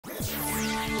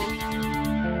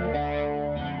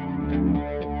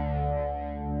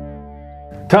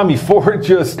Tommy, Ford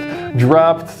just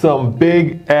dropped some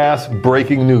big-ass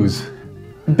breaking news.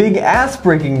 Big-ass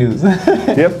breaking news.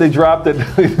 Yep, they dropped it.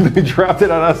 They dropped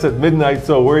it on us at midnight,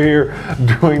 so we're here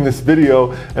doing this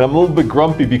video, and I'm a little bit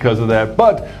grumpy because of that.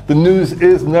 But the news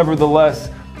is nevertheless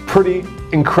pretty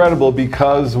incredible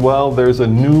because, well, there's a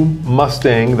new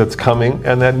Mustang that's coming,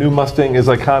 and that new Mustang is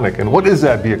iconic. And what is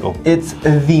that vehicle? It's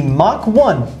the Mach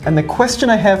 1, and the question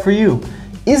I have for you,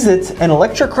 is it an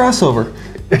electric crossover?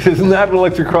 It is not an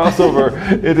electric crossover.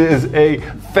 It is a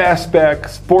fastback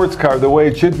sports car, the way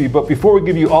it should be. But before we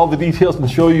give you all the details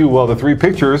and show you, well, the three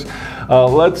pictures,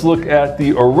 let's look at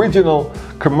the original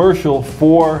commercial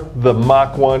for the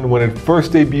Mach 1 when it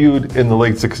first debuted in the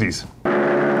late 60s.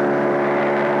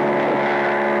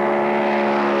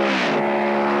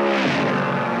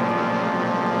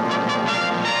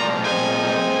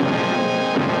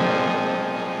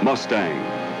 Mustang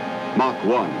Mach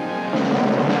 1.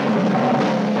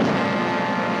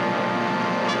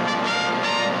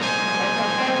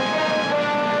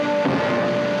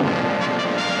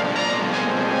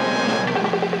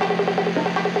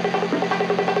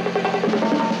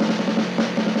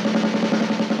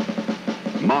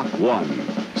 Mach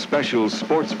 1, special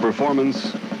sports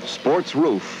performance, sports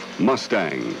roof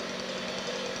Mustang.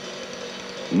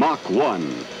 Mach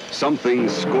 1, something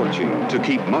scorching to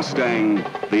keep Mustang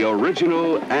the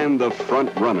original and the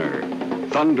front runner,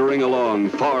 thundering along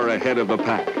far ahead of the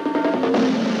pack.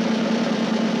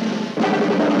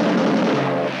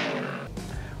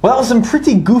 Well, some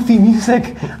pretty goofy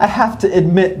music, I have to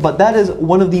admit, but that is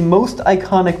one of the most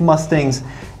iconic Mustangs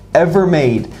ever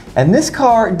made. And this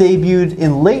car debuted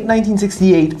in late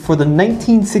 1968 for the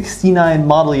 1969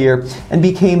 model year and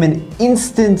became an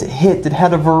instant hit. It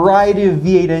had a variety of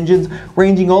V8 engines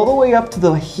ranging all the way up to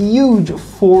the huge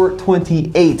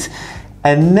 428.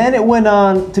 And then it went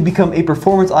on to become a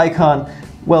performance icon.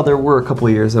 Well, there were a couple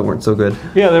of years that weren't so good.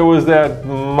 Yeah, there was that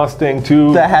Mustang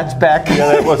 2. The hatchback. Yeah,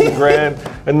 that wasn't grand.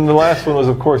 And then the last one was,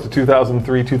 of course, the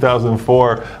 2003,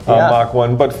 2004 Mach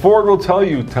 1. But Ford will tell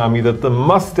you, Tommy, that the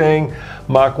Mustang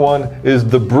Mach 1 is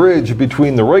the bridge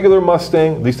between the regular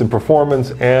Mustang, at least in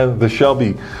performance, and the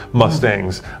Shelby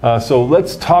Mustangs. So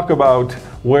let's talk about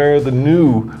where the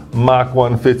new Mach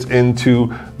 1 fits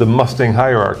into the Mustang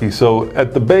hierarchy. So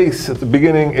at the base, at the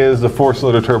beginning, is the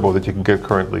 4-cylinder turbo that you can get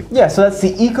currently. Yeah, so that's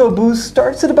the EcoBoost.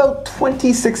 Starts at about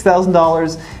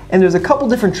 $26,000, and there's a couple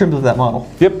different trims of that model.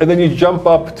 Yep, and then you jump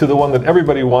up to the one that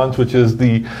everybody wants, which is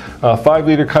the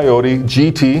 5-liter Coyote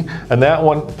GT, and that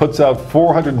one puts out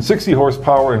 460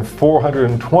 horsepower and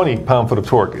 420 pound-foot of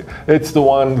torque. It's the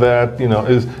one that, you know,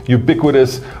 is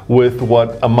ubiquitous with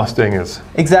what a Mustang is.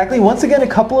 Exactly. Once again,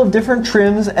 a couple of different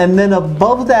trims, and then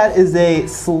above that is a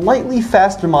slightly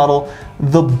faster model,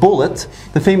 the Bullet,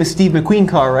 the famous Steve McQueen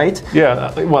car, right?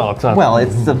 Yeah, well, it's not. Well,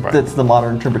 it's the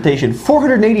modern interpretation.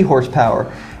 480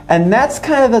 horsepower. And that's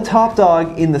kind of the top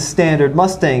dog in the standard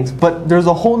Mustangs, but there's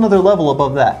a whole nother level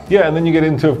above that. Yeah, and then you get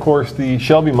into, of course, the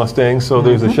Shelby Mustangs. So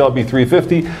there's a Shelby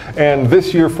 350, and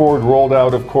this year Ford rolled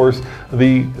out, of course,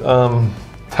 the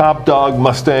top dog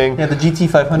Mustang. Yeah, the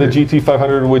GT500. The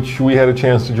GT500, which we had a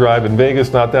chance to drive in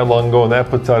Vegas not that long ago, and that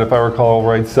puts out, if I recall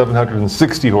right,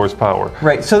 760 horsepower.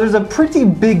 Right, so there's a pretty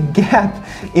big gap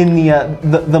in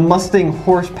the Mustang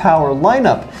horsepower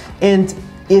lineup. And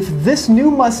if this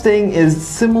new Mustang is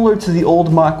similar to the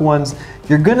old Mach 1s,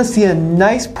 you're going to see a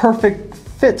nice perfect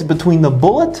fit between the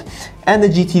Bullet and the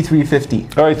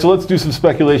GT350. All right, so let's do some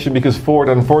speculation because Ford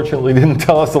unfortunately didn't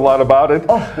tell us a lot about it.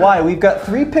 Oh, why? We've got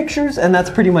 3 pictures and that's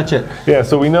pretty much it. Yeah,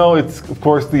 so we know it's, of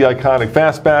course, the iconic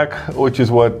fastback, which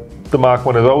is what the Mach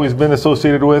 1 has always been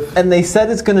associated with. And they said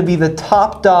it's going to be the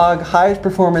top dog, highest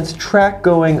performance,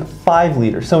 track-going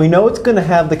 5-liter. So we know it's going to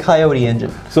have the Coyote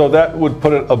engine. So that would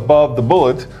put it above the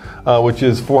Bullet, which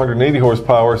is 480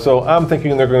 horsepower. So I'm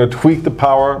thinking they're going to tweak the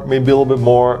power, maybe a little bit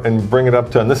more, and bring it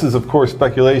up to, and this is, of course,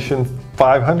 speculation,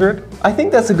 500? I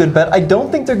think that's a good bet. I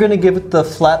don't think they're going to give it the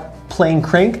flat plain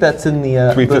crank that's in the,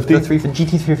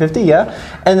 GT350, yeah.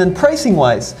 And then pricing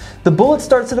wise, the Bullet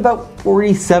starts at about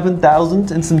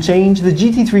 $47,000 and some change. The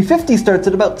GT350 starts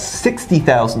at about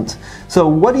 $60,000. So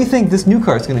what do you think this new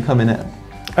car is going to come in at?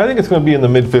 I think it's going to be in the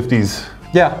mid-50s.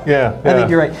 Yeah, I think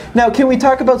you're right. Now, can we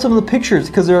talk about some of the pictures?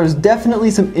 Because there's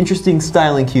definitely some interesting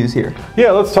styling cues here.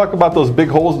 Yeah, let's talk about those big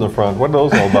holes in the front. What are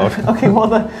those all about? Okay, well,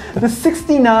 the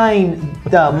 69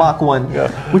 Mach 1,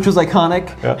 which was iconic,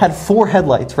 had 4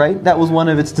 headlights, right? That was one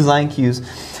of its design cues.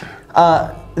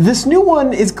 This new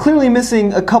one is clearly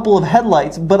missing a couple of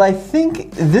headlights, but I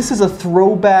think this is a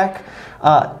throwback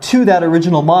to that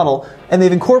original model. and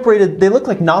they've incorporated, they look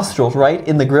like nostrils, right,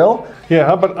 in the grille. Yeah,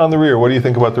 how about on the rear? What do you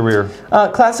think about the rear?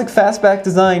 Classic fastback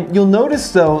design. You'll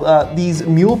notice though, these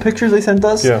mule pictures they sent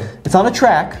us, it's on a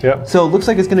track, so it looks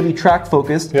like it's going to be track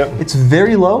focused. It's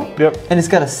very low, and it's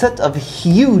got a set of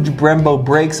huge Brembo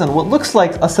brakes on what looks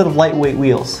like a set of lightweight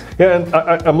wheels. Yeah, and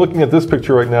I'm looking at this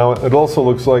picture right now. It also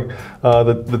looks like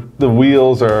the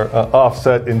wheels are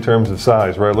offset in terms of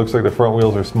size, right? It looks like the front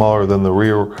wheels are smaller than the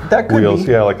rear wheels.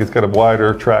 Yeah, like it's got a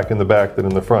wider track in the back than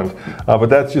in the front. But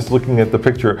that's just looking at the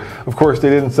picture. Of course, they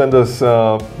didn't send us,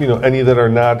 any that are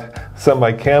not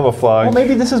semi-camouflage. Well,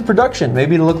 maybe this is production.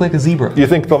 Maybe it'll look like a zebra. You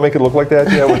think they'll make it look like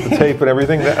that? Yeah, with the tape and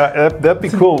everything. That'd be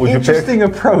cool. Would interesting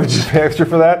approach. Would you pay extra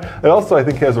for that? It also, I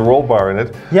think, has a roll bar in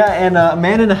it. Yeah, and a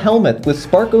man in a helmet with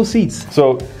Sparko seats.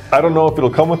 So I don't know if it'll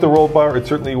come with the roll bar. It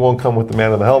certainly won't come with the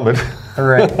man in the helmet.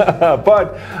 Right.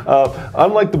 But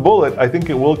unlike the Bullet, I think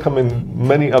it will come in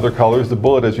many other colors. The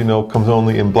Bullet, as you know, comes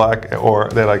only in black or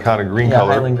that iconic green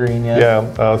color. Highland green,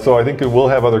 so I think it will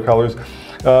have other colors.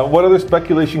 What other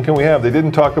speculation can we have? They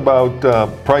didn't talk about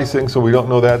pricing, so we don't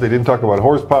know that. They didn't talk about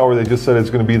horsepower. They just said it's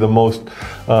going to be the most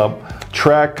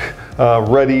track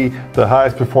ready, the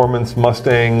highest performance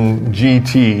Mustang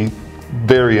GT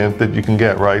variant that you can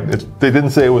get, right? They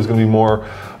didn't say it was going to be more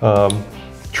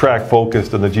track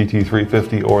focused than the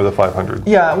GT350 or the 500.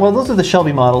 Yeah, well, those are the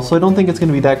Shelby models, so I don't think it's going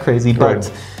to be that crazy. But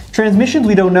transmissions,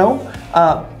 we don't know.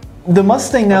 The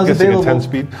Mustang now is available. A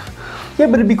 10-speed. Yeah,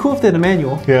 but it'd be cool if they had a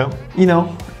manual. Yeah. You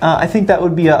know, I think that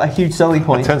would be a huge selling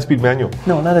point. A 10-speed manual.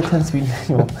 No, not a 10-speed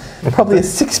manual. Probably a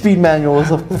 6-speed manual is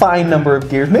a fine number of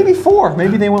gears. Maybe 4.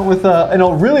 Maybe they went with an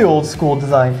really old school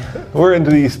design. We're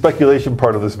into the speculation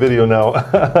part of this video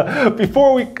now.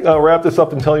 Before we wrap this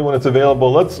up and tell you when it's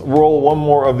available, let's roll one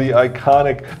more of the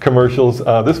iconic commercials.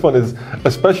 This one is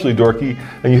especially dorky.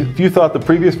 And if you thought the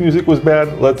previous music was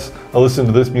bad, let's listen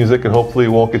to this music and hopefully it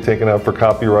won't get taken out for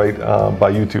copyright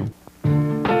by YouTube.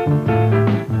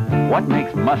 What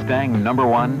makes Mustang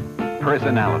 #1?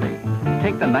 Personality.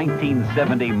 Take the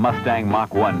 1970 Mustang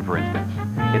Mach 1, for instance.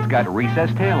 It's got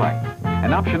recessed taillights,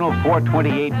 an optional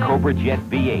 428 Cobra Jet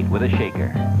V8 with a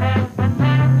shaker,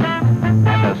 and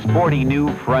a sporty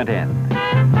new front end.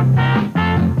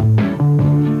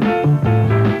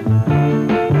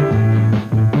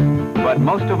 But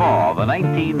most of all, the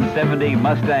 1970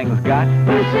 Mustang's got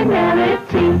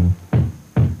personality.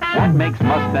 What makes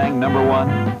Mustang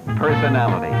 #1?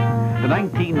 Personality. The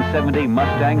 1970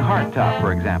 Mustang Hardtop,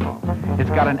 for example. It's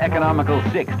got an economical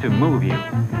 6 to move you,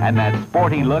 and that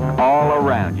sporty look all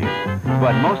around you.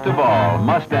 But most of all,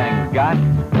 Mustang's got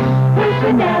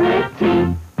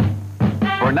personality.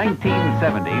 For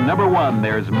 1970, #1,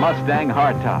 there's Mustang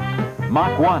Hardtop,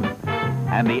 Mach 1,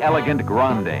 and the elegant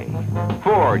Grande.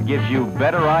 Ford gives you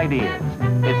better ideas.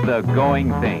 It's the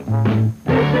going thing.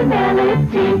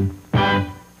 Personality.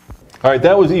 All right,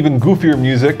 that was even goofier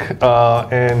music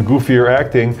and goofier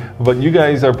acting, but you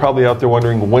guys are probably out there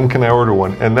wondering, when can I order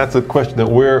one? And that's a question that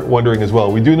we're wondering as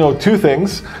well. We do know 2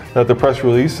 things that the press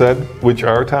release said, which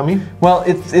are, Tommy? Well,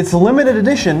 it's a limited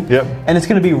edition, and it's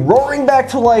going to be roaring back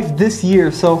to life this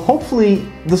year, so hopefully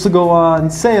this will go on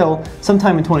sale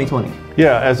sometime in 2020.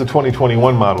 Yeah, as a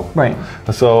 2021 model. Right.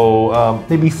 So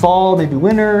maybe fall, maybe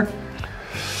winter,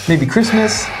 maybe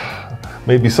Christmas.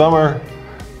 Maybe summer.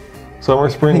 Summer,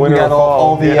 spring, winter, or fall.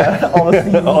 All the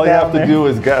seasons. All you have to do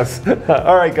is guess.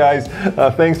 All right, guys.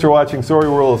 Thanks for watching. Sorry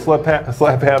we're a little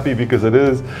slap happy because it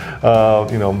is,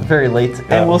 very late.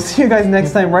 And we'll see you guys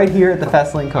next time right here at the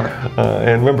Fastlane Car.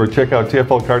 And remember, check out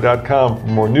TFLcar.com for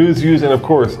more news, views, and of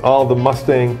course, all the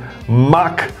Mustang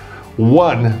Mach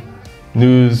 1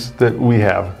 news that we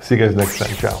have. See you guys next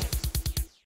time. Ciao.